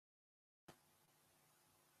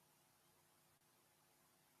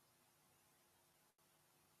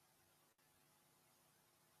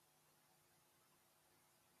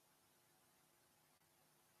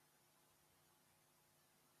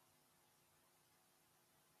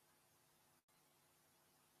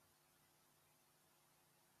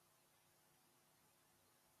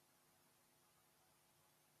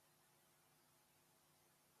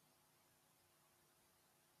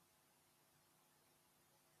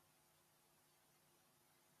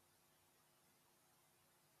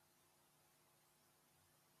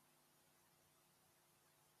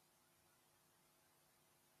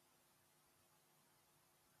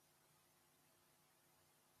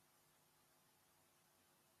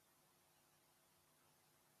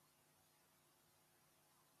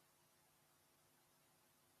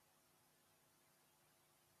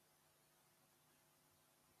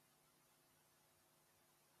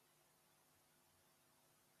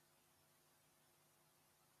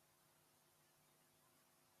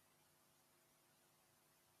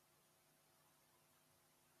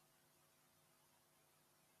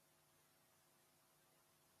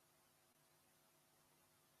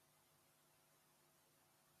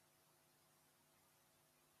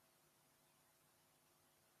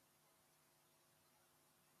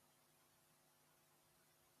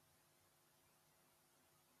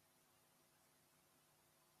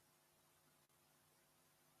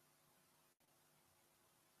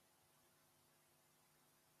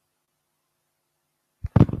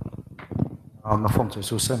好，我们奉主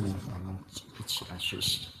圣名，我们一起来学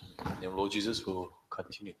习。 The name of Lord Jesus will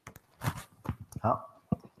continue. 好，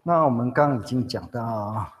那我们刚刚已经讲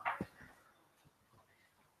到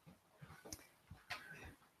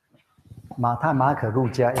马太、马可、路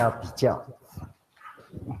加要比较，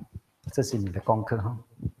这是你的功课哈。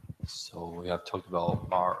So we have talked about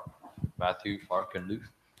Matthew, Mark, and Luke.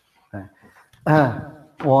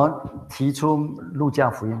 我提出路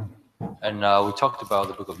加福音， And we talked about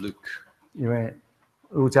the book of Luke. 因为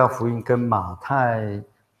路加福音跟马太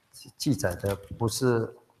记载的不是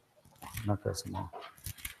那个什么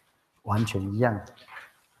完全一样。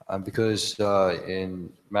 Because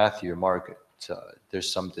in Matthew and Mark, there's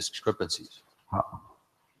some discrepancies. 好，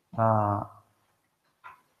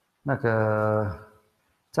那个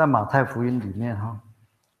在马太福音里面哈，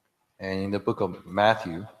 And in the book of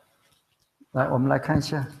Matthew, 来我们来看一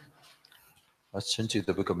下。 let's turn to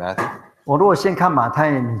the book of Matthew. 我如果先看马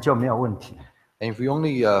太，你就没有问题。 And if we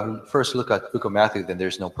only first look at the book of Matthew, then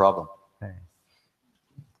there's no problem. 对，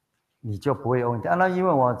你就不会有问题啊。那因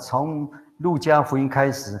为我从路加福音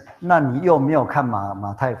开始，那你又没有看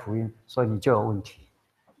马太福音，所以你就有问题。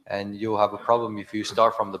 And you'll have a problem if you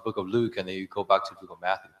start from the book of Luke and then you go back to the book of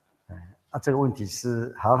Matthew. 这个问题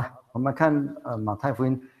是好了，我们看马太福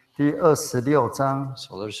音第26章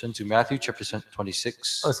So let's turn to Matthew chapter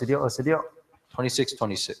 26,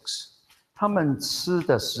 26. 他们吃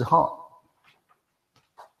的时候，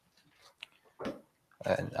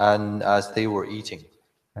 And as they were eating,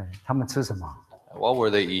 他们吃什么？ what were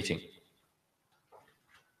they eating?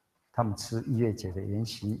 他们吃逾越节的筵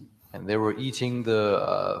席。 And they were eating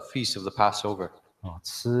the feast of the Passover.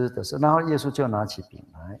 吃的时候，然后耶稣就拿起饼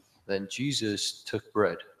来， Then Jesus took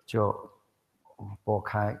bread 就拨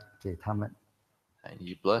开给他们， and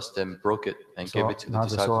he blessed and broke it and gave 说 it to the 拿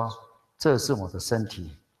着说 disciples.：“ 这是我的身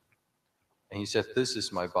体。 And he said, This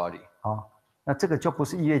is my body. ”那这个就不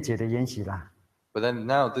是逾越节的筵席啦， But then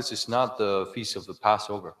now this is not the feast of the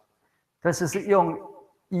Passover, 但是是用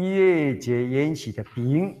逾越节筵席的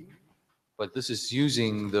饼， but this is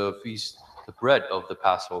using the bread of the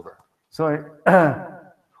Passover. 所以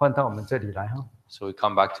换到我们这里来哈， So we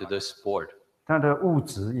come back to this board. 它的物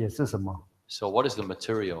质也是什么？ So what is the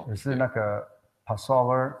material? 也是那个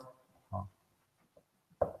Passover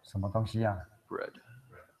什么东西啊？ Bread.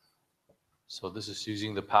 So this is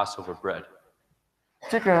using the Passover bread.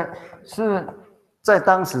 这个是在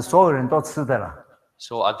当时所有人都吃的啦，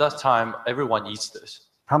 So at that time, everyone eats this.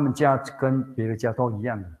 他们家跟别的家都一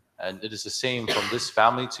样的， And it is the same from this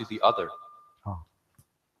family to the other.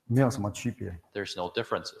 没有什么区别。 There's no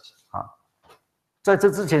differences. 在这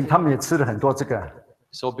之前，他们也吃了很多这个，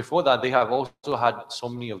 So before that, they have also had so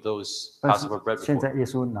many of those 但是 Passover bread 现 before. 在耶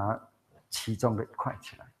稣拿其中的一块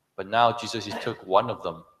起来， But now Jesus, he took one of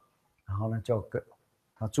them 然后呢就给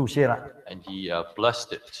他注谢了， and he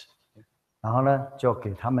blessed it 然后呢就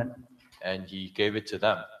给他们， and he gave it to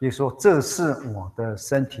them. 耶稣说：“这是我的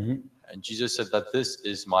身体。 And Jesus said that this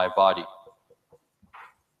is my body. ”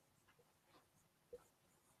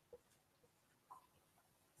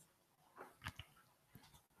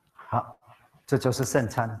好，这就是圣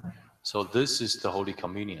餐。 So this is the Holy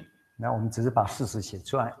Communion. 那我们只是把事实写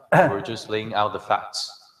出来。 We're just laying out the facts.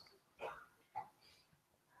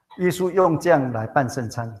 耶稣用这样来办圣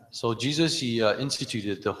餐， So Jesus, he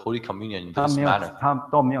instituted the Holy Communion in 他 this 没有， manner. 他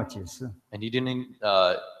都没有解释。 And he didn't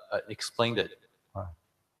explain it.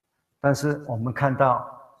 但是我们看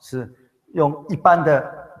到是用一般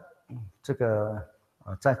的这个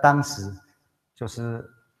在当时就是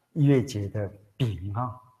逾越节的饼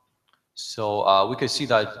哈， So we could see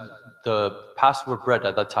that the Passover bread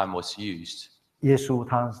at that time was used. 耶稣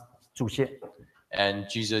他注谢。 And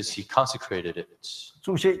Jesus, he consecrated it.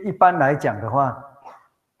 注谢一般来讲的话，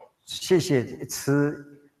谢谢吃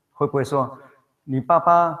会不会说你爸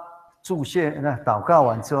爸注谢那祷告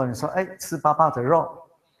完之后，你说哎吃爸爸的肉，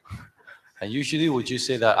 And usually, would you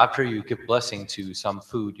say that after you give blessing to some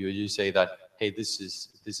food, you just say that, "Hey, this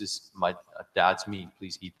is my dad's meat.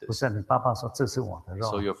 Please eat 不 this." 是你爸爸说这是我的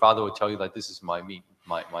So 肉， your father would tell you that this is my meat,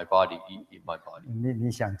 my body. Eat my body.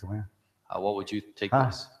 你想怎么样？ What would you take Ah.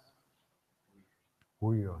 this?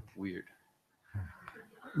 无有， Weird.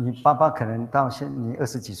 你爸爸可能到你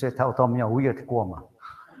20几岁，他都没有 weird 过嘛。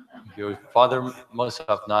 Your father must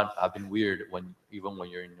have not have been weird even when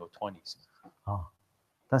you're in your 20s.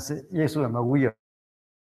 但是耶稣有没有 weird？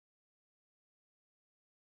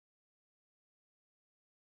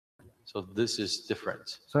 So this is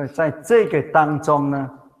different. 所以在这个当中呢，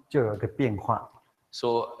就有一个变化。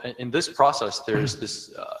 So in this process, there's this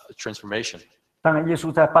transformation. 当然，耶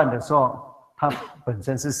稣在办的时候，他本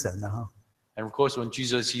身是神的哈， And of course, when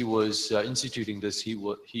Jesus he was instituting this, he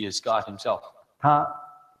is God himself. 他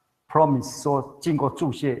promise 说，经过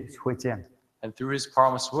注解会这样。 And through his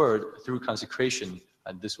promised word, through consecration,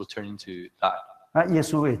 and this will turn into that. 那耶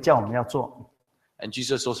稣也叫我们要做。 And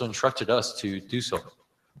Jesus also instructed us to do so.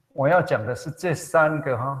 我要讲的是这3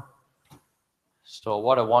个哈。 So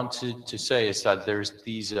what I wanted to say is that there's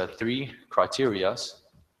these 3 criteria.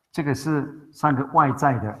 这个是3个外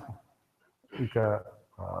在的一个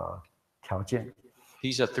条件。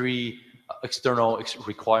 These are 3 external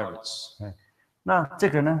requirements. 那这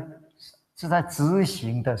个呢，是在执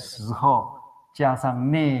行的时候加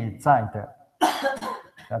上内在的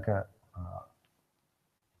那个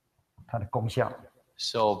它的功效。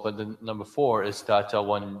 So, but the number 4 is that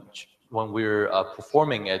when we're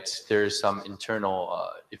performing it, there's some internal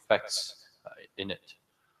effects in it.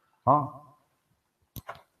 好。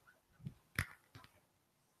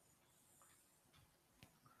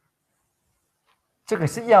这个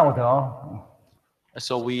是要的哦。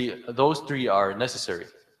 So those 3 are necessary.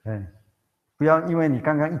 不要因为你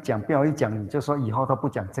刚刚一讲，不要一讲你就说以后都不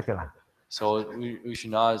讲这个了。 So we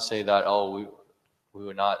should not say that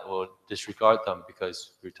we'll disregard them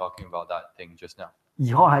because we're talking about that thing just now.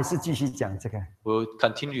 以后还是继续讲这个。 We'll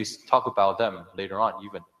continue to talk about them later on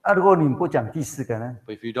even. 如果你不讲第4个呢？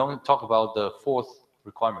 But if you don't talk about the 4th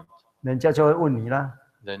requirement, 人家就会问你啦。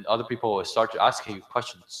 then other people will start to ask you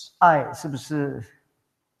questions. 爱是不是？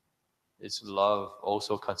 Is love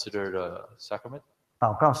also considered a sacrament?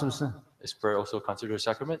 祷告是不是？ Is prayer also considered a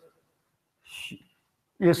sacrament?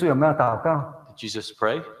 耶稣有没有祷告？ Did Jesus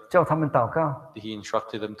pray? 叫他们祷告， Did he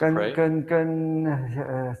instructed them to pray? 跟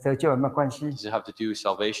得救有没有关系？ Does it have to do with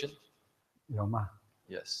salvation? 有吗？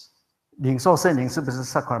 Yes. 领受圣灵是不是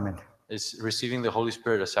sacrament？ Is receiving the Holy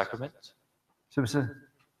Spirit a sacrament? 是不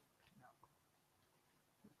是？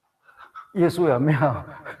耶稣有没有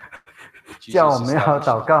叫我们要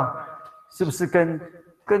祷告？是不是跟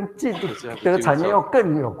进得产业要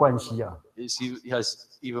更有关系啊？ It has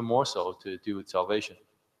even more so to do with salvation.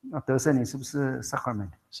 那得圣灵是不是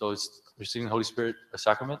sacrament？ So is receiving the Holy Spirit a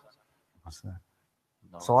sacrament? 不是。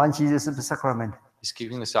 No. 守安息日是不是 sacrament？ Is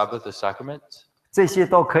keeping the Sabbath a sacrament? 这些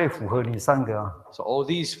都可以符合你3个啊。 So all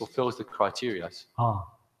these fulfills the criteria.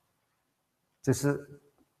 这是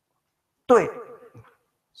对，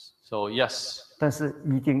 So yes, 但是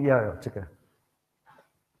一定要有这个。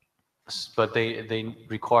 but they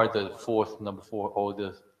require the number 4, or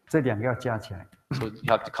the. 这2个要加起来。 So you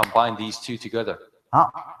have to combine these 2 together.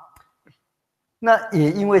 好，那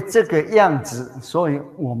也因为这个样子，所以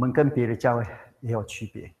我们跟别的教会也有区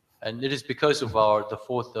别。 And it is because of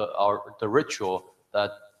the ritual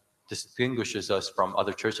that distinguishes us from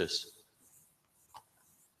other churches.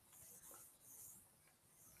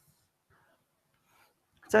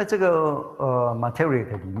 在这个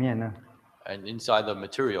material 里面呢， And inside the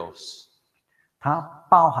materials, 它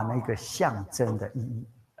包含了一个象征的意义。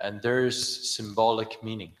 and there's symbolic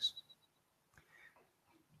meanings.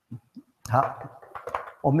 好，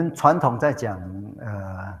我们传统在讲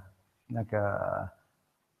那个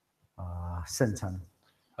圣餐，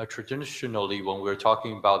 Traditionally, when we're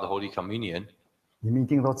talking about the Holy Communion, 你们一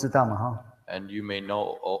定都知道嘛哈。 and you may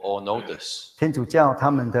all know this. 天主教他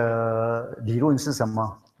们的理论是什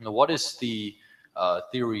么？ Now, what is the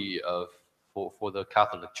theory for the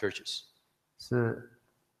Catholic churches? 是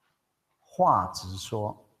化直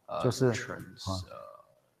说，就是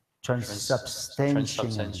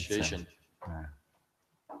transubstantiation.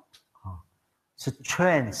 是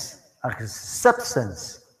substance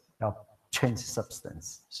要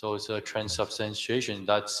transubstance， So it's a transubstantiation.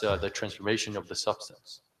 That's the transformation of the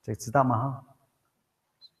substance. 这知道吗？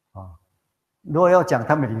如果要讲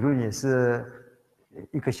他们理论，也是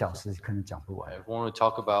1个小时可能讲不完。 If we want to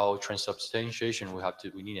talk about transubstantiation, we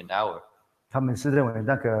need an hour. 他们是认为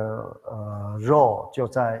那个肉就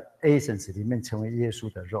在 essence 里面成为耶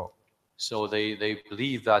稣的肉。 So they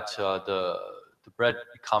believe that the bread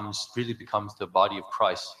really becomes the body of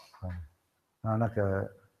Christ. 那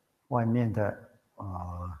个外面的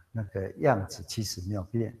那个样子其实没有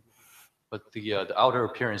变， But the outer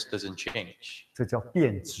appearance doesn't change. 这叫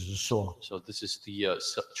变直说 So this is the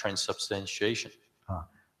transubstantiation. 啊。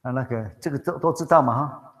那个这个都知道嘛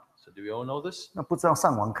哈？ So do we all know this? 那不知道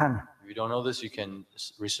上网看， If you don't know this, you can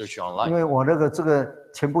research 因 online. 为我这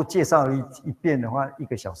个全部介绍一遍的话，1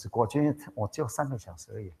个小时过去，因为我只有3个小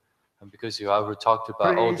时而已。 And because you ever talked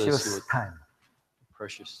about all this, Precious time，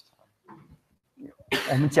 precious time.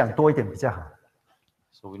 我们讲多一点比较好。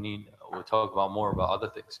 So we'll talk about more about other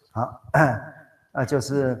things. 好，就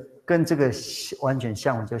是跟这个完全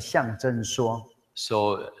相反，就象征说，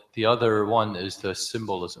 So the other one is the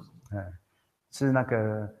symbolism. 是那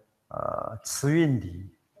个磁韵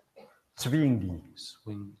理 ，Zwingli，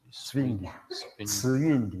 swing, Zwingli，磁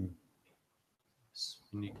韵理。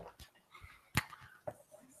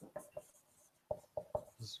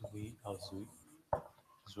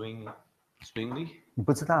 swing, swingly. 你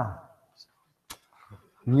不知道，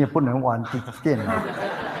你也不能玩电脑。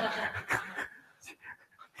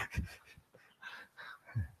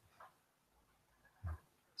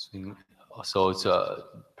Swing. So it's a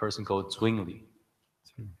person called Zwingli.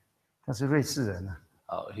 他是瑞士人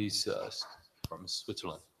啊， He's from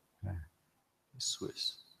Switzerland.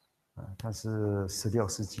 Swiss. 他是16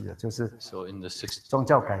世纪的，就是 So in the 16th, 宗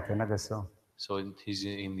教改革那个时候， he's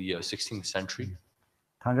in the 16th century.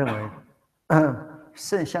 他认为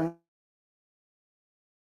圣像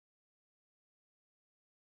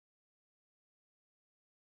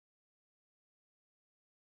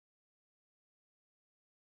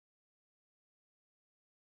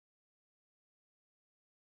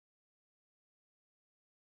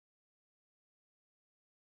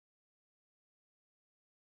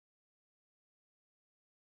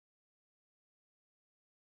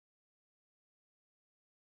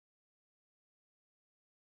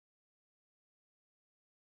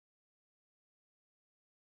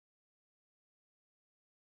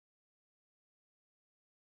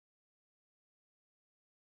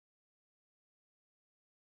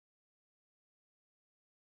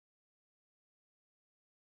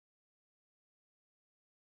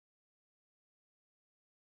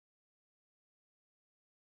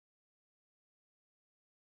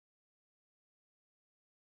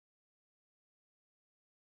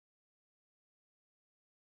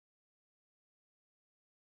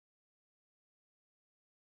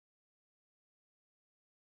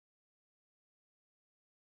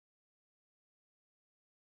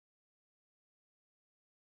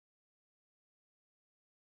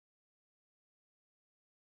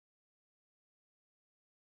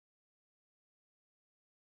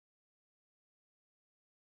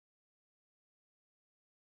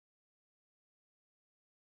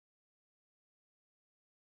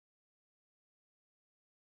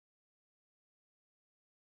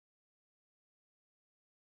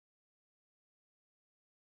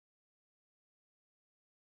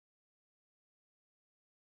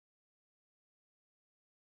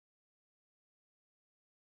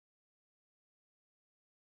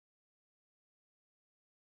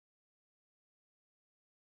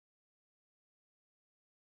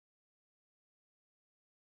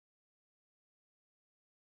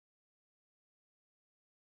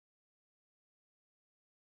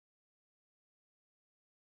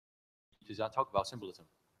Does not talk about symbolism,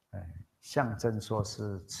 象征说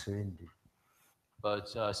是磁韵理 but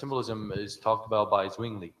symbolism is talked about by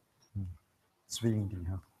Zwingli. Zwingli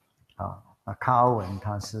哈，好，那卡尔文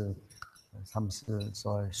他们是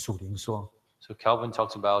说属灵说， So Calvin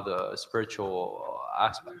talks about the spiritual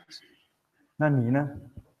aspects. 那你呢？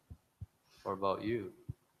 What about you?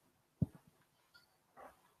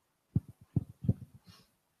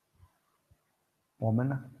 我们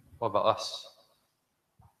呢？ What about us?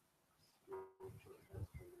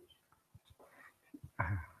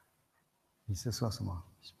 你是说什么？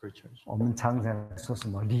 Spiritual 我们常常说什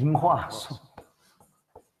么灵化说？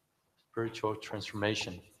 spiritual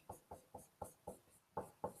transformation.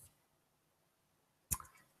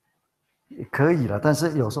 也可以了，但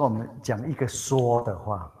是有时候我们讲一个说的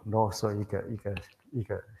话，如果说一个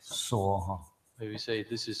说哈， Maybe say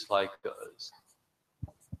this is like a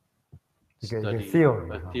一个 study,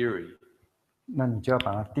 theory a 哈， theory. 那你就要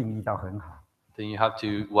把它定义到很好， Then you have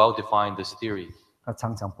to well define this theory, 那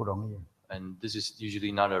常常不容易。 and this is usually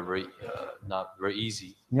not not very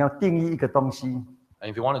easy. 你要定义一个东西， And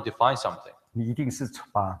if you want to define something, 你一定是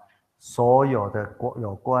把所有的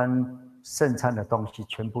有关圣餐的东西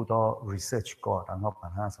全部都 research 过，然后把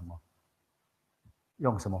它什么，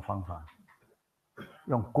用什么方法？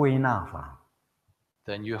用归纳法。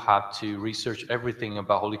 then you have to research everything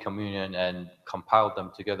about Holy Communion and compile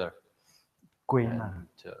them together 归纳 and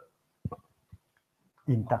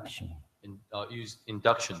induction， use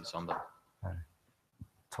inductions on them.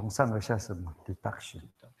 从上而下是什么 deduction？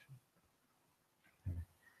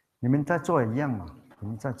 你们在做也一样嘛，你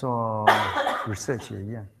们在做 research 也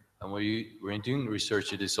一样 And when doing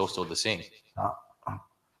research, it is also the same. 啊。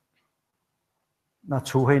那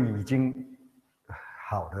除非你已经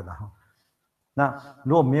好了然后，那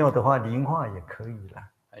如果没有的话，灵化也可以了。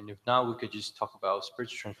 And if not, we could just talk about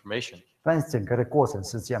spiritual transformation. 但是整个的过程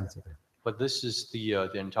是这样子的 But this is the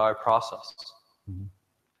entire process.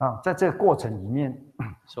 啊，在这个过程里面，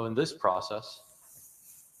 So in this process,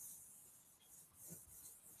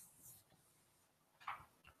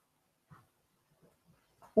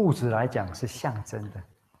 物质来讲是象征的。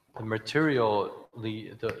 The materially,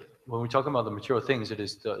 when we talk about the material things, it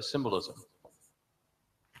is the symbolism.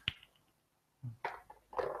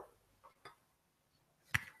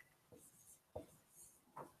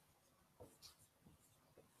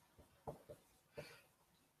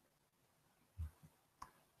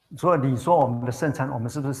 所以你说我们的圣餐，我们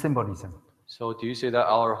是不是 symbolism？ So do you say that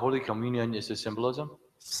our Holy Communion is a symbolism?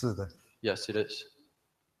 是的， Yes, it is.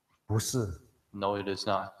 不是， No, it is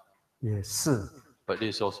not. 也是， But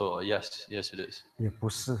it is also a yes. Yes, it is. 也不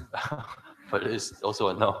是。 But it is also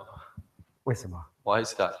a no. 为什么？ Why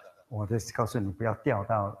is that? 我就是告诉你，不要掉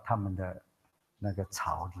到他们的那个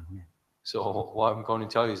槽里面。 So what I'm going to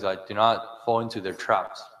tell you is that do not fall into their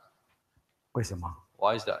traps. 为什么？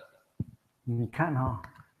 Why is that? 你看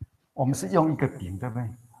我们是用一个饼，对不对？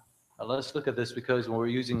 Now let's look at this because when we're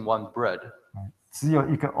using one bread, 只有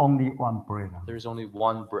一个 only one bread 啊。 there's only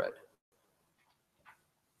one bread.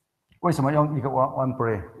 为什么用一个 one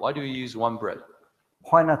bread？ Why do we use one bread?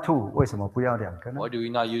 Why not two？为什么不要两个呢 Why do we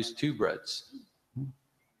not use two breads?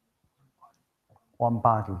 ？One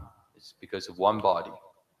body, It's because of one body.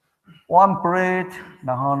 one bread，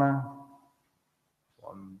 然后呢？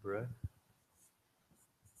 One bread.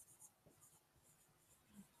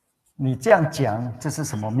 你这样讲，这是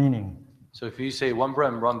什么 meaning？ So if you say one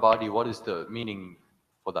bread and one body, what is the meaning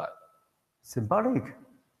for that? Symbolic，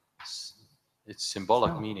 It's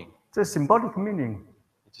symbolic meaning. 这 symbolic meaning。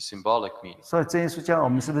 It's a symbolic meaning. 所以真耶稣教我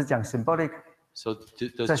们是不是讲 symbolic？ So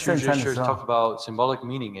does 在圣 True 餐的 Church 时候。 talk about symbolic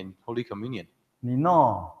meaning in Holy Communion? 你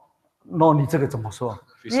no，你这个怎么说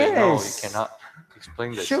If you say no, you ？Yes， cannot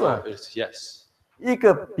explain this. Sure. So it's yes. 一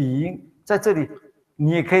个饼在这里，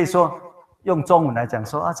你也可以说用中文来讲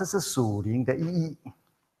说啊，这是属灵的意义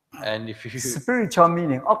And if you ，spiritual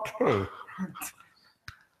meaning。OK，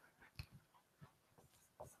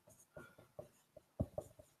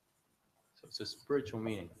 so it's a spiritual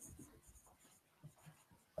meaning.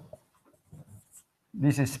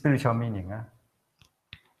 this is spiritual meaning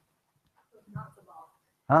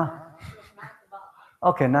啊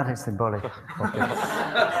？OK，not symbolic. Okay.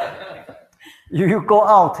 you go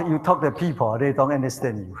out, you talk to people, they don't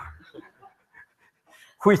understand you.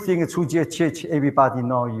 We think through the church, everybody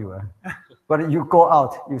know you. But you go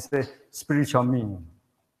out, you say spiritual meaning.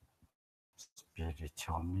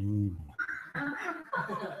 Spiritual meaning.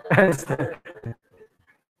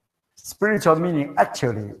 Spiritual meaning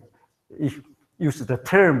actually, if use the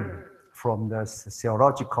term from the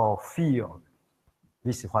theological field,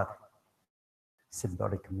 this is what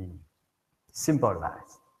symbolic meaning.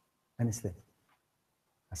 Symbolize. Understand?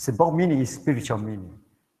 Symbolic meaning is spiritual meaning.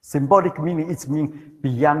 Symbolic meaning is mean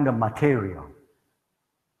beyond the material.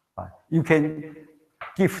 You can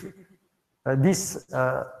give this.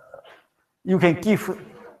 You can give.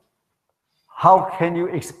 How can you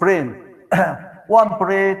explain one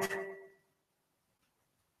bread?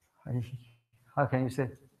 How can you say?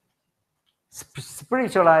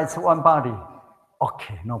 Spiritualize one body.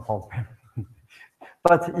 Okay, no problem.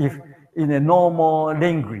 But if in a normal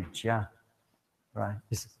language, yeah, right,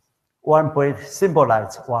 it's one bread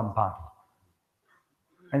symbolize one body.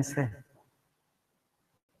 Understand?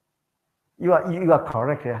 You are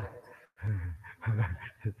correct, yeah.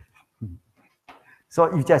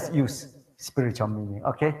 So you just use spiritual meaning,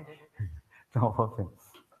 okay? No problem.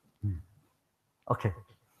 Okay.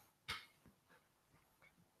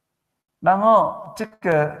 然后这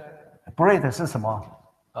个 bread 是什么？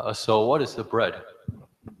 So what is the bread?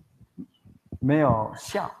 没有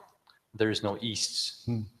效。 There is no yeasts.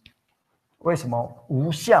 为什么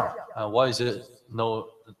无效？ Why is it no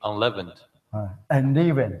unleavened?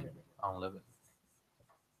 Unleavened. Unleavened.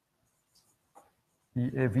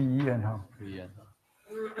 EAVEN 哈。 Yeah.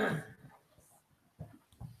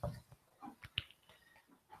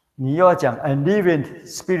 你要讲 unleavened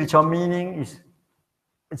spiritual meaning is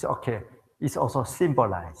it's okay. It's also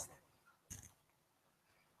symbolized.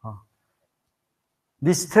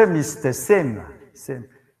 This term is the same. Same.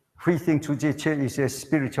 We think to the church is a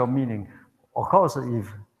spiritual meaning. Of course,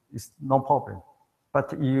 if it's no problem.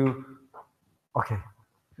 But you, okay,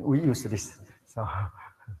 we use this. So are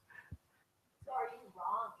you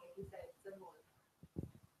wrong if you say it's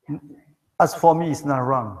symbolism? as for me, it's not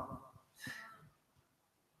wrong.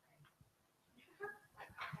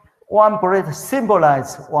 One bread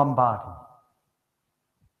symbolizes one body.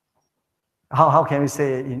 How can we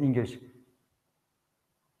say it in English?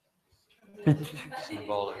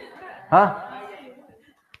 Symbolic. Huh?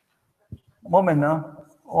 Moment now.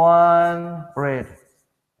 One bread.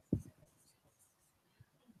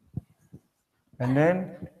 And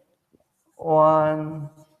then one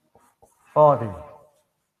body.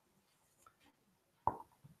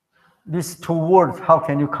 these two words, how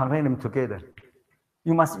can you connect them together?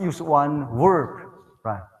 You must use one verb,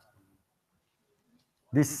 right?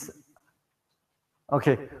 This,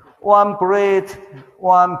 okay, one bread,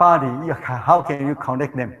 one body. How can you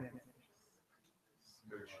connect them?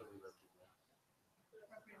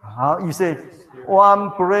 How you say one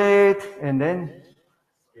bread and then?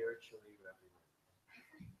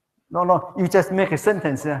 No, you just make a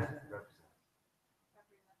sentence. Yeah.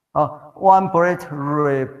 One bread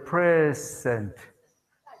represent.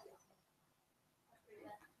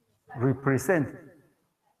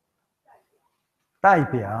代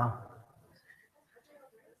表.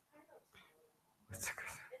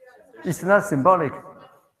 It's not symbolic,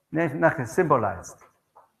 not symbolized.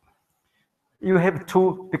 You have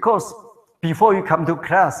to, because before you come to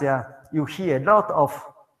class, yeah, you hear a lot of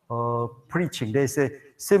preaching. They say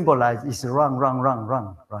symbolize is wrong,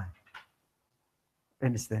 right?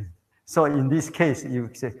 Understand? So in this case, you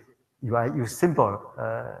say you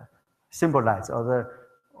symbolize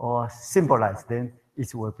or symbolize, then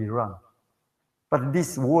it will be wrong. But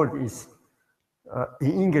this word is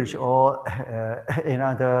in English or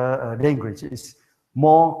another language is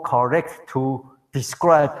more correct to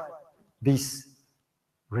describe this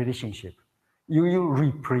relationship. You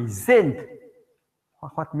represent.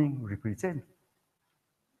 What means represent?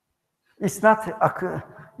 It's not.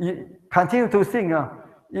 You continue to think.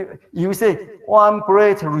 You say one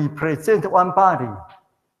bread represent one body.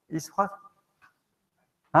 Is what?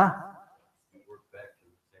 Huh?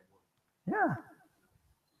 Yeah.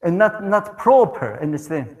 And not proper.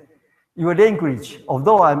 Understand? Your language.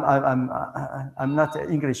 Although I'm not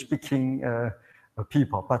English speaking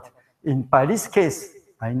people, but by this case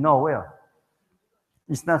I know well.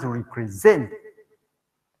 It's not represent.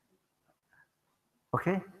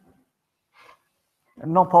 Okay.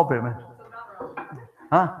 No problem.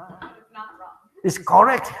 Huh? It's not wrong. It's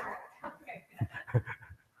correct. Okay.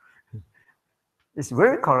 It's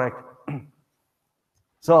very correct.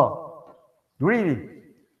 So, really,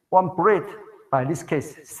 one bread, by this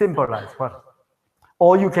case, symbolize what?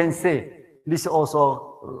 Or you can say, this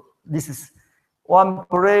is one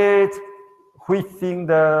bread within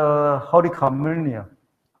the Holy Communion.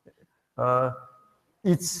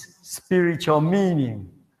 Its spiritual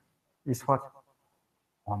meaning is what?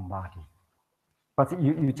 One body. But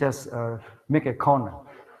you just make a corner.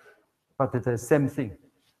 But it's the same thing.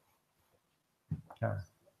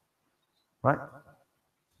 Right?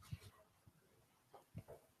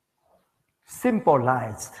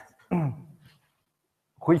 Symbolized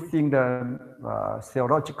within the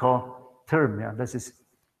theological term. Yeah, this is,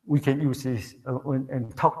 we can use this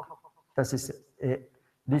and talk. This is it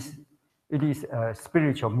is a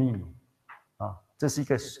spiritual meaning. 这是一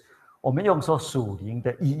个我们用说属灵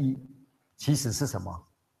的意义，其实是什么？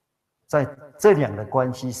在这两个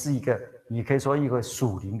关系是一个，你可以说一个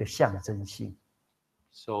属灵的象征性。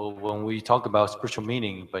So when we talk about spiritual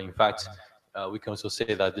meaning, but in fact, we can also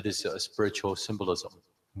say that it is a spiritual symbolism.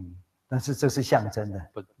 但是这是象征的。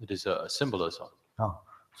But it is a symbolism.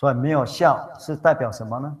 所以没有酵是代表什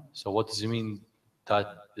么呢？ So what does it mean that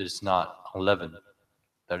it is not unleavened?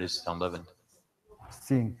 That is unleavened.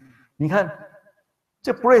 行，你看，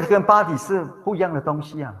这 bread 跟 body 是不一样的东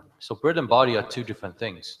西啊， So bread and body are two different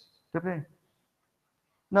things. 对不对？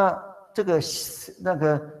那这个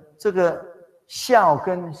笑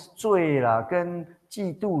跟罪啦，跟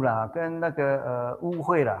嫉妒啦，跟污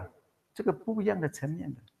秽啦，这个不一样的层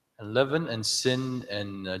面的。And leaven and sin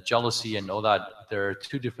and jealousy and all that, there are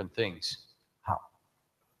two different things. 好，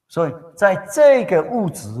所以在这个物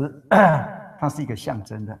质，它是一个象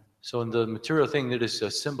征的。 So in the material thing, it is a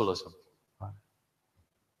symbolism.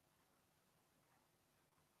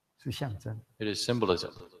 是象征， It is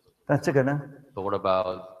symbolism. 但这个呢， But what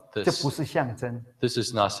about 这 this? 不是象征， This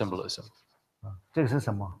is not symbolism. 这个是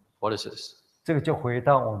什么？ What is this? 这个就回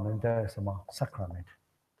到我们的什么 sacrament，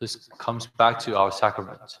 This comes back to our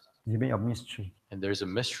sacrament. 里面有 mystery， And there's a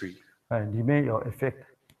mystery 里面有 effect，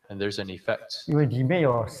 and there's an effect. 因为里面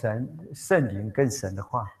有圣灵跟神的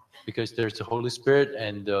话， Because there's the Holy Spirit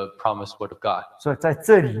and the promised word of God. 所以在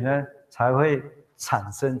这里呢才会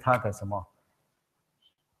产生它的什么？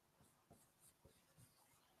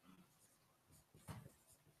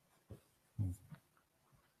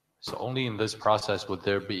 So only in this process would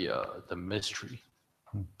there be the mystery.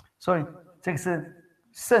 所以这个是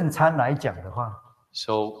圣餐来讲的话，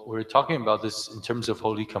 So we're talking about this in terms of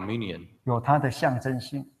Holy Communion. 有它的象征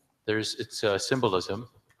性， It's a symbolism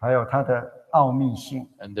还有它的奥秘性，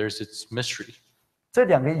 and there's its mystery. 这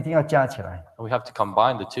两个一定要加起来。 And we have to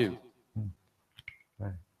combine the two.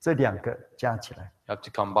 对，这两个加起来， You have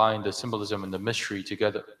to combine the symbolism and the mystery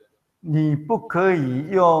together. 你不可以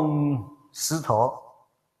用石头，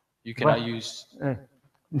 You cannot use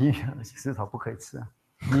你石头不可以吃啊，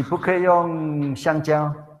你不可以用香蕉，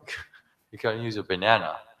 you cannot use a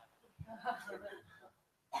banana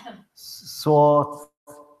说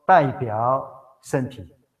代表身体。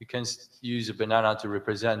 You can use a banana to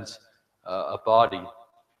represent a body.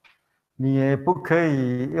 你也不可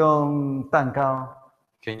以用蛋糕，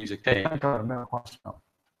 You can use a cake. 蛋糕有没有花销？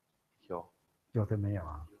有，有的没有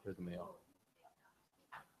啊，有的没有。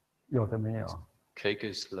有的没有。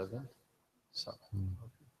 Cake is leaven. So,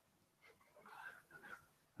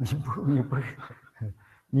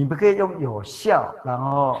 你不可以用有效，然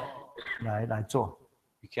后来做。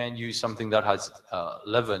 you can't use something that has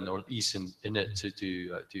leaven or yeast in it to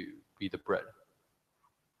be the bread.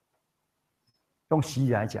 用洗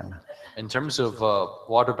礼来讲呢， In terms of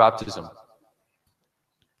water baptism,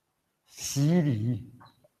 洗礼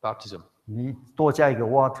baptism, 你多加一个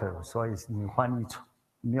water， 所以你翻译错，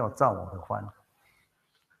没有照我的翻。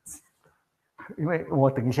因为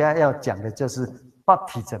我等一下要讲的就是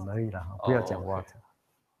baptism 而已啦，不要讲 water。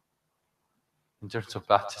 in terms of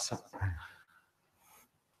baptism,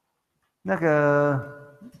 那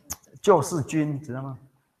个救世军知道吗？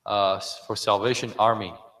 for Salvation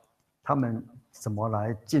Army, 他们怎么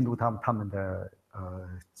来进入他们的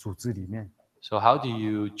组织里面？ so how do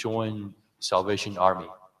you join Salvation Army?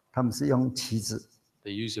 他们是用旗子，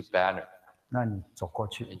 They use a banner 那你走过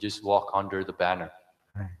去， and just walk under the banner.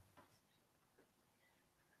 哎，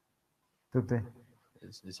对不对？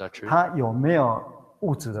 Is that true? 它有没有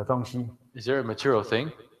物质的东西？ Is there a material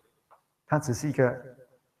thing? 它只是一个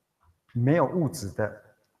没有物质的，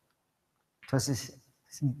它是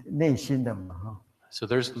内心的嘛，哈， So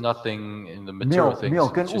there's nothing in the 没 material 有 things. 没有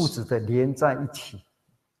跟 it's 物 just- 质的连在一起。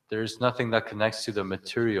 there's nothing that connects to the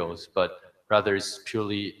materials, but rather is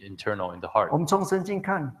purely internal in the 我 heart. 们从圣经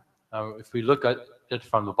看， If we look at it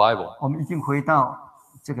from the Bible, 我们已经回到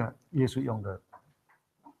这个耶稣用的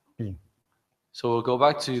饼， so we'll go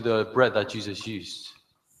back to the bread that Jesus used,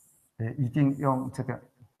 一定用这个。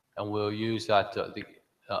 and we'll use that the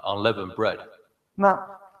unleavened bread 那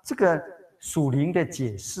这个属灵的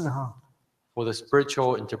解释哈， for the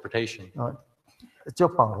spiritual interpretation. 就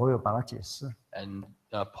保罗有把它解释。 And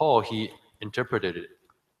Paul, he interpreted it.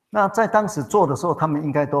 那在当时做的时候，他们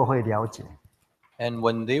应该都会了解。 And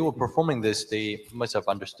when they were performing this, they must have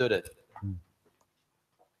understood it.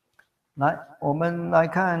 来，我们来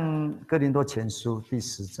看哥林多前书第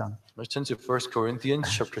10章。 Let's turn to 1 Corinthians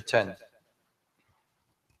chapter 10.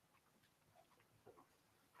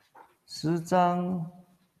 10章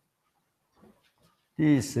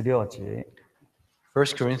第16节，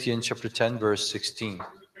 1 Corinthians chapter 10, verse 16.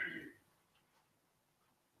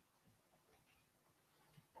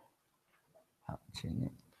 好，请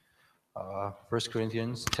念。 1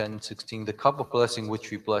 Corinthians 10:16. The cup of blessing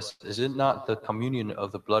which we bless, is it not the communion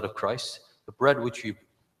of the blood of Christ? The bread which we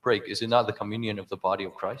break, is it not the communion of the body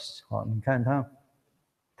of Christ? 好，你看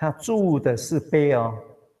他注的是杯哦，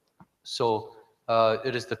 So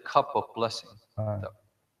it is the cup of blessing.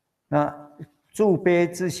 那注杯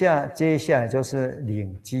之下，接下来就是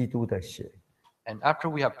领基督的血。 And after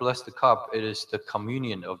we have blessed the cup, it is the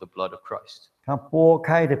communion of the blood of Christ. 他拨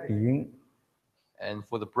开的饼， And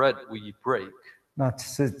for the bread we break, 那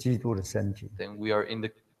是基督的身体。 then we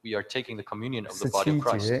are taking the communion of the body of 17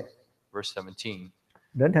 Christ. 节， Verse 17.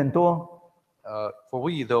 人很多， For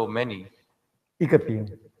we, though many, 一个饼，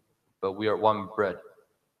 but we are one bread,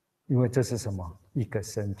 因为这是什么？一个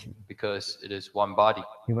身体， because it is one body,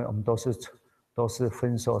 因为我们都是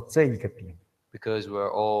分受这一个饼， because we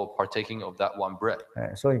are all partaking of that one bread.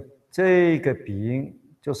 哎，所以这个饼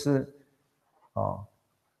就是哦，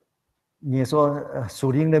你也说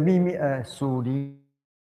属灵的秘密，属灵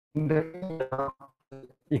的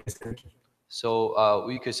一个身体。 So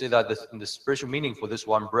we could say that the spiritual meaning for this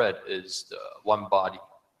one bread is the one body.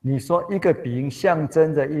 你说一个饼象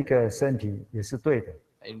征着一个身体，也是对的。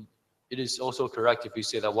 And it is also correct if you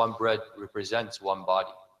say that one bread represents one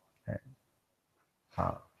body.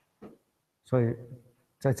 好，所以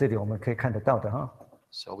在这里我们可以看得到的哈。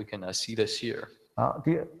 So we can see this here. 好，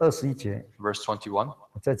第21节， Verse 21.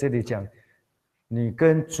 我在这里讲，你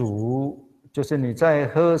跟主，就是你在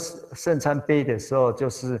喝圣餐杯的时候，就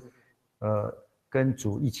是跟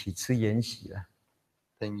主一起吃筵席了。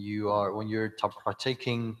 Then you are, when you're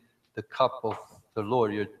partaking the cup of the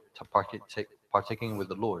Lord, you're partaking with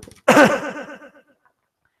the Lord.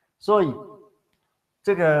 所以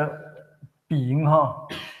这个饼哈，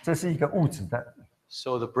这是一个物质的，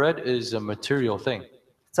 So the bread is a material thing.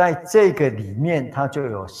 在这个里面它就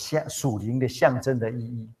有属灵的象征的意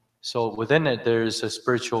义。 So within it, there is a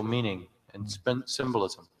spiritual meaning and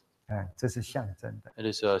symbolism. 这是象征的。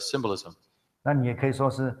 It is a symbolism. 那你也可以说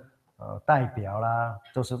是代表啦，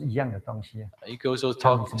都是一样的东西。 You can also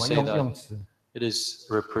看你 talk 什么 say 用 that 词 it is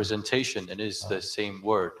representation and it is the same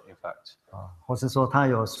word, in fact. 啊，或是说它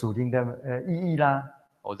有属灵的意义啦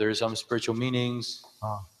Or there are some spiritual meanings.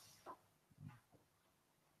 啊。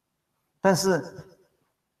但是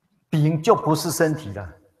饼就不是身体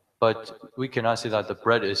了， But we cannot say that the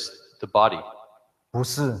bread is the body. 不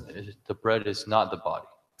是 The bread is not the body.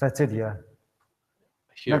 在这里啊。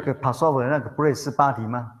那 Here 个 Passover 那个 bread 是body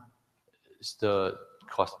吗？ is the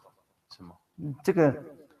cost. 什么？这个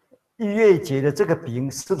逾越节的这个饼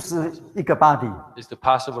是不是一个 body？ Is the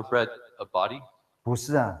Passover bread a body? 不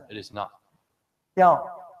是啊， It is not. 要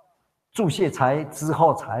注谢之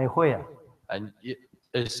后才会啊， And it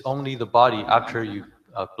is only the body after you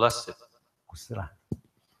bless it. 不是啦。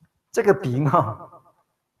这个饼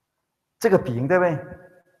这个饼对不对？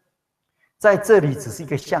在这里只是一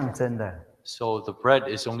个象征的， So the bread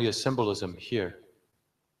is only a symbolism here.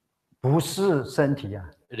 不是身体啊。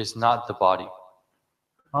 It is not the body.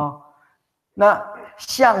 那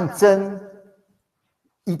象征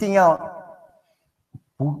一定要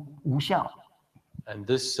无效， And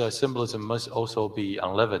this symbolism must also be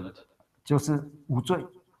unleavened. 就是无罪，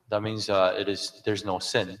 That means there's no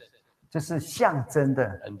sin. 这是象征的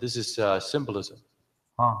And this is symbolism.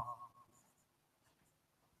 啊。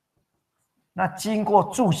那经过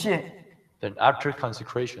注谢， Then after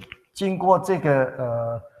consecration, 经过这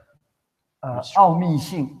个奥秘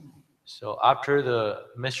性， so after the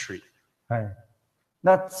mystery,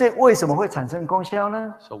 那这为什么会产生功效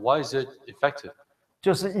呢？ so why is it effective?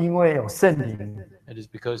 就是因为有圣灵， It is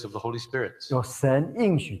because of the Holy Spirit 有神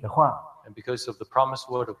应许的话， and because of the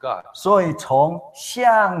promised word of God. 所以从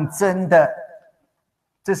象征的，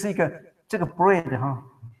这是一个这个 bread 哈，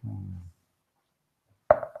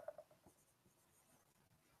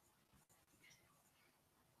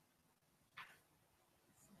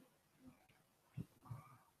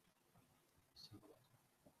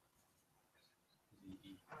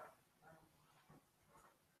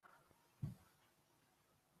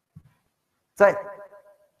在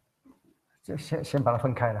就先把它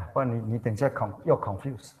分开了，不然你等一下又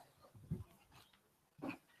confuse。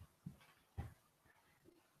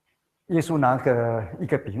耶稣拿一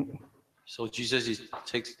个饼， So Jesus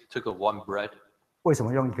took a one bread. 为什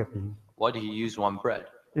么用一个饼？ Why did he use one bread?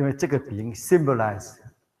 因为这个饼 symbolize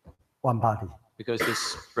one body， Because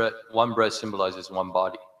one bread symbolizes one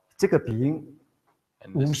body. 这个饼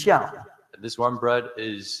And 无效， this one bread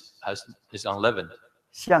is unleavened.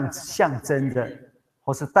 象征的，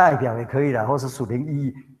或是代表也可以啦，或是属灵意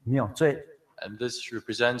义，没有罪。 And this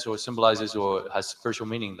represents or symbolizes or has spiritual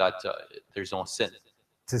meaning that there's no sin.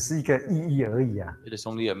 只是一个意义而已啊。 It is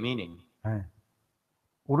only a meaning.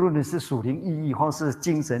 无论你是属灵意义，或是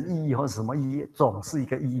精神意义，或是什么意义，总是一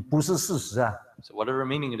个意义，不是事实啊。 So whatever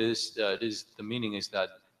meaning it is the meaning is that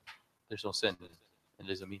there's no sin.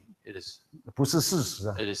 It is a meaning. It is 不是事实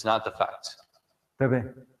啊， it is not the fact. 对不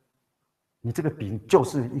对？你这个饼就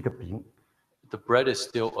是一个饼， The bread is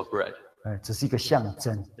still a bread. 只是一个象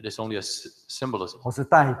征， It is only a symbolism 或是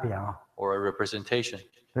代表， or a representation.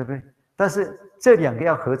 对不对？但是这两个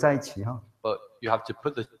要合在一起哈。 But you have to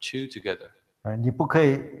put the two together. 你不可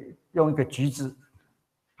以用一个橘子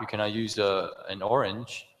You cannot use an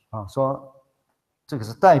orange. 说这个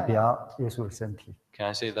是代表耶稣的身体， Can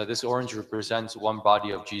I say that this orange represents one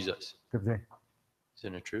body of Jesus? 对不对？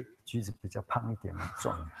 Isn't it true? 橘子比较胖一点，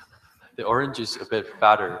重。 The orange is a bit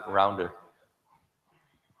fatter, rounder.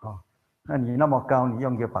 那你那么高，你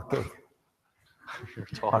用一个 bucket，bucket You're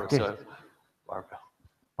taller, Bucket. so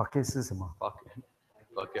barbell, 是什么？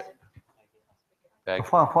 bucket, bag,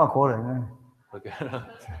 法国人呢， bucket.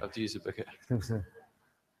 I have to use a bucket. 是不是？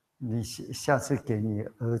你下次给你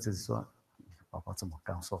儿子说，宝宝这么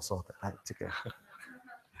高，瘦瘦的，来这个。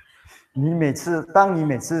当你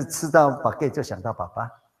每次吃到 bucket 就想到爸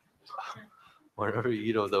爸， Whenever you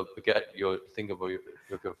eat of the baguette, you'll think of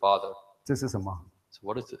your father. 这是什么？ So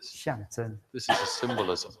what is this? 象征， This is a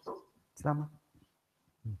symbolism. 知道吗？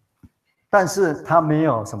但是它没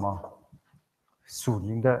有什么属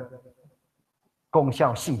灵的功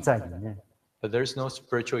效性在里面。 But there's no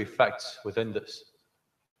spiritual effects within this.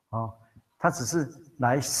 它只是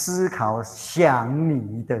来思考想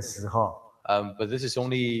你的时候， But this is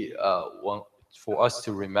only one for us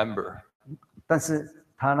to remember. 但是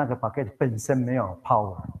它那个 bucket 本身没有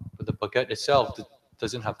power， But the baguette itself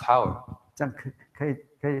doesn't have power. 这样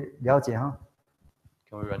可以了解哈。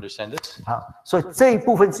 Can we understand this? 好，所以这一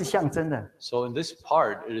部分是象征的， So in this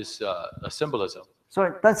part, it is a symbolism. 所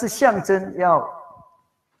以但是象征要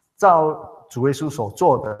照主耶稣所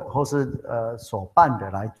做的，或是所办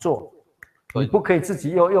的来做，你不可以自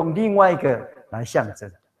己又用另外一个来象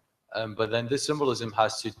征。But then this symbolism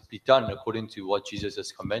has to be done according to what Jesus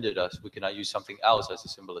has commanded us. We cannot use something else as a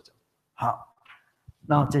symbolism. 好，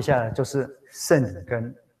那接下来就是圣灵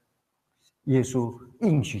跟耶稣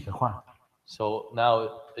应许的话 So now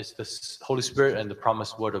it's the Holy Spirit and the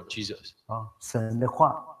promised word of Jesus. 啊，神的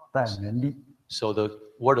话带有能力， So the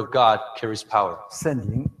word of God carries power. 圣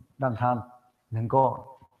灵让他能够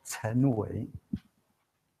成为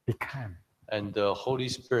become。 And the Holy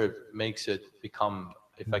Spirit makes it become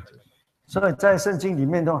effective. 所以在圣经里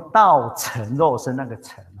面的道成肉身那个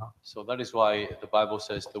成啊， So that is why the Bible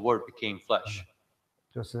says the word became flesh.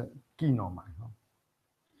 就是 ginomai 啊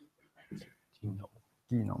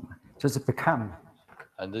ginomai 就是 become。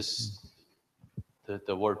 And this,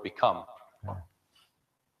 the word become.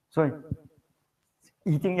 所以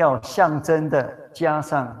一定要象征的加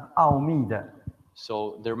上奥秘的，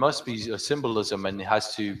 So there must be a symbolism and it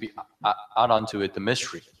has to be add onto it the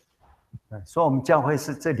mystery. 所以我们教会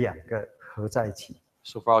是这两个合在一起。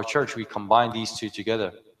 So for our church, we combine these two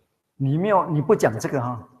together. 你不讲这个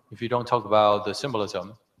哈， If you don't talk about the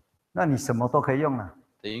symbolism, 那你什么都可以用了。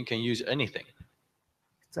 then you can use anything.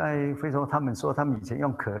 在非洲，他们说他们以前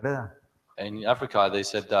用可乐啊， And in Africa, they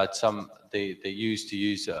said that they used to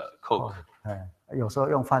use Coke. 有时候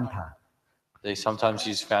用饭塔， They sometimes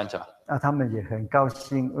use Fanta. 那他们也很高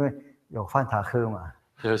兴，因为有饭塔喝嘛。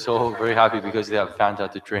 They're so very happy because they have Fanta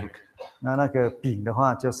to drink. 那个饼的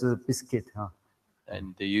话就是 biscuit 啊，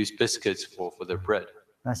 And they use biscuits for their bread.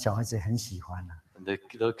 那小孩子很喜欢啊， And the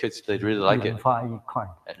little kids, they really like 一人 it. 发一块。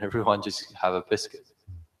 And everyone just have a biscuit.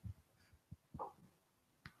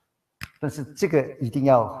 但是这个一定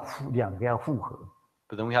要两个要复合。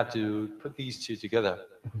 But then we have to put these two together.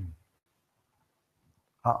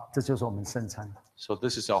 好，这就是我们圣餐 So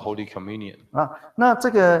this is our Holy Communion. 啊。那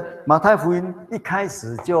这个马太福音一开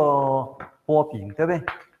始就剥饼，对不对？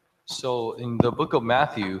 So in the book of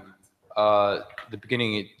Matthew, the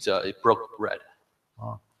beginning, it broke bread.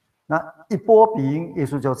 那一剥饼，耶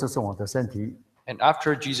稣就这是我的身体 And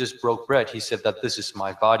after Jesus broke bread, he said that this is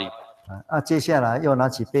my body. 接下来又拿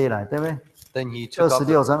起杯来，对不对？ Then he took up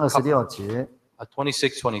 26章 the cup, 26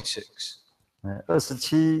节， 26.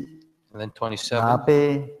 27 And then 拿 27,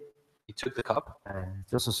 杯， he took the cup.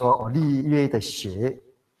 就是说我立约的血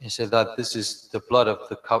He said that this is the blood of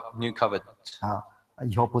the new covenant. 啊，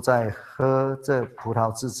以后不再喝这葡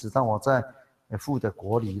萄汁，直到我在父的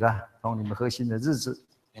国里了，同你们喝新的日子。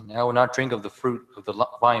 And I will not drink of the fruit of the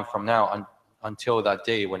vine from now until that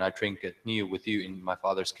day when I drink it new with you in my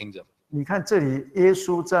Father's kingdom. 你看这里，耶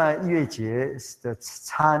稣在逾越节的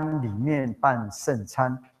餐里面办圣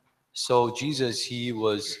餐， So Jesus, he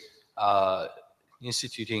was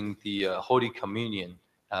instituting the Holy Communion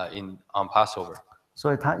on Passover.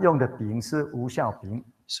 所以他用的饼是无酵饼。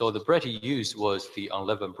 So the bread he used was the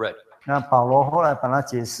unleavened bread. 那保罗后来把它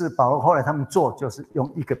解释，保罗后来他们做就是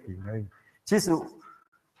用一个饼而已。其实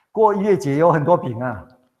过逾越节有很多饼啊，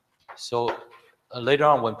 So later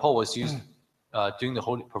on, when Paul was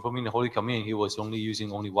performing the Holy Communion, he was only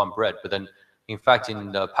using only one bread. But then, in fact,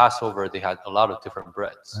 in the Passover, they had a lot of different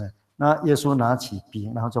breads. 那耶稣拿起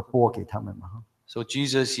饼，然后就拨给他们嘛， So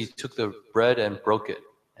Jesus, he took the bread and broke it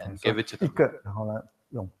and gave it to 一 them. 个，然后呢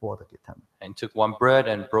用拨的给他们。 And took one bread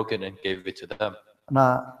and broke it and gave it to them.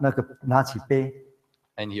 那个拿起杯，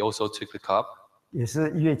 And he also took the cup. 也是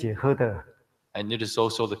逾越节喝的。 And it is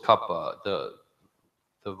also the cup,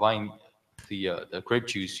 the wine, the grape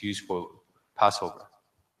juice used for Passover.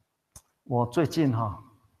 我最近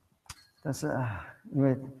但是因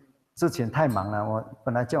为之前太忙了，我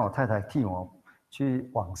本来叫我太太替我去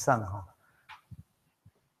网上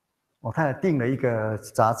我太太订了一个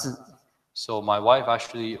杂志， So my wife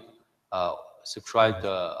actually subscribed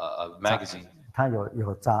a magazine. 她有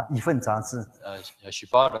一份杂志， She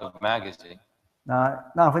bought a magazine.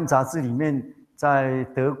 那份杂志里面，在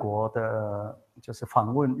德国的，就是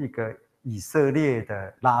访问一个以色列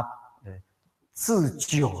的制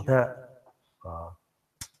酒的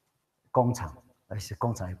工厂，而且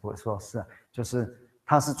工厂也不会说是就是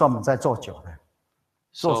他是专门在做酒的，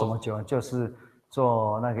做什么酒呢？就是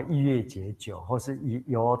做那个逾越节酒，或是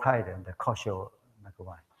犹太人的 kosher 那个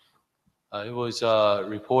wine。 It was a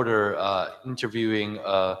reporter interviewing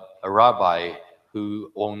a rabbi who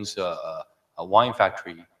owns a wine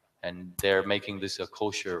factory, and they're making this a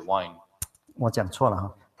kosher wine. 我讲错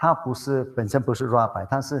了他本身不是 rabbi，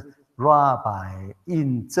 他是 rabbi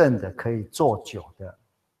印证的可以做酒的。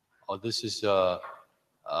 Oh, this is a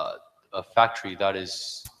factory that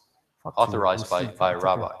is authorized by a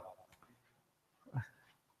rabbi.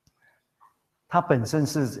 他本身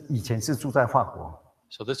是以前是住在法国，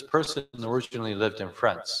 So this person originally lived in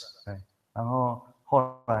France, 对，然后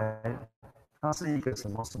后来他是一个什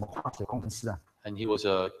么化学工程师啊， and he was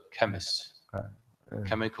a chemist, 呃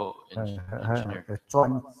chemical 很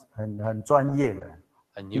engineer, 很专业的，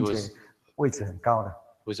 and he 并 was 且位置很高的。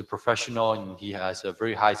 was a professional, and he has a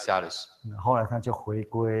very high status. 后来他就回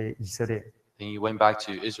归以色列， Then he went back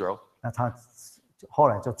to Israel. 那他后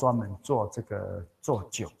来就专门做做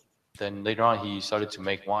酒 Then later on, he started to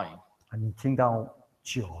make wine. 啊。你听到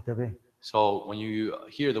酒对不对？ So when you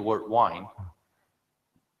hear the word wine,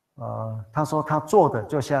 他说他做的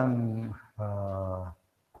就像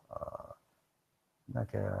那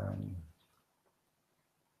个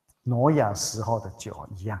挪亚时候的酒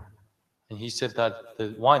一样。 and he said that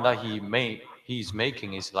the wine that he's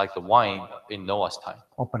making is like the wine in Noah's time.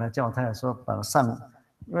 我本来叫我太太说把它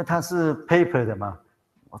因为它是 paper 的嘛，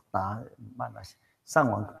我慢了上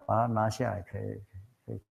网把它拿下来可以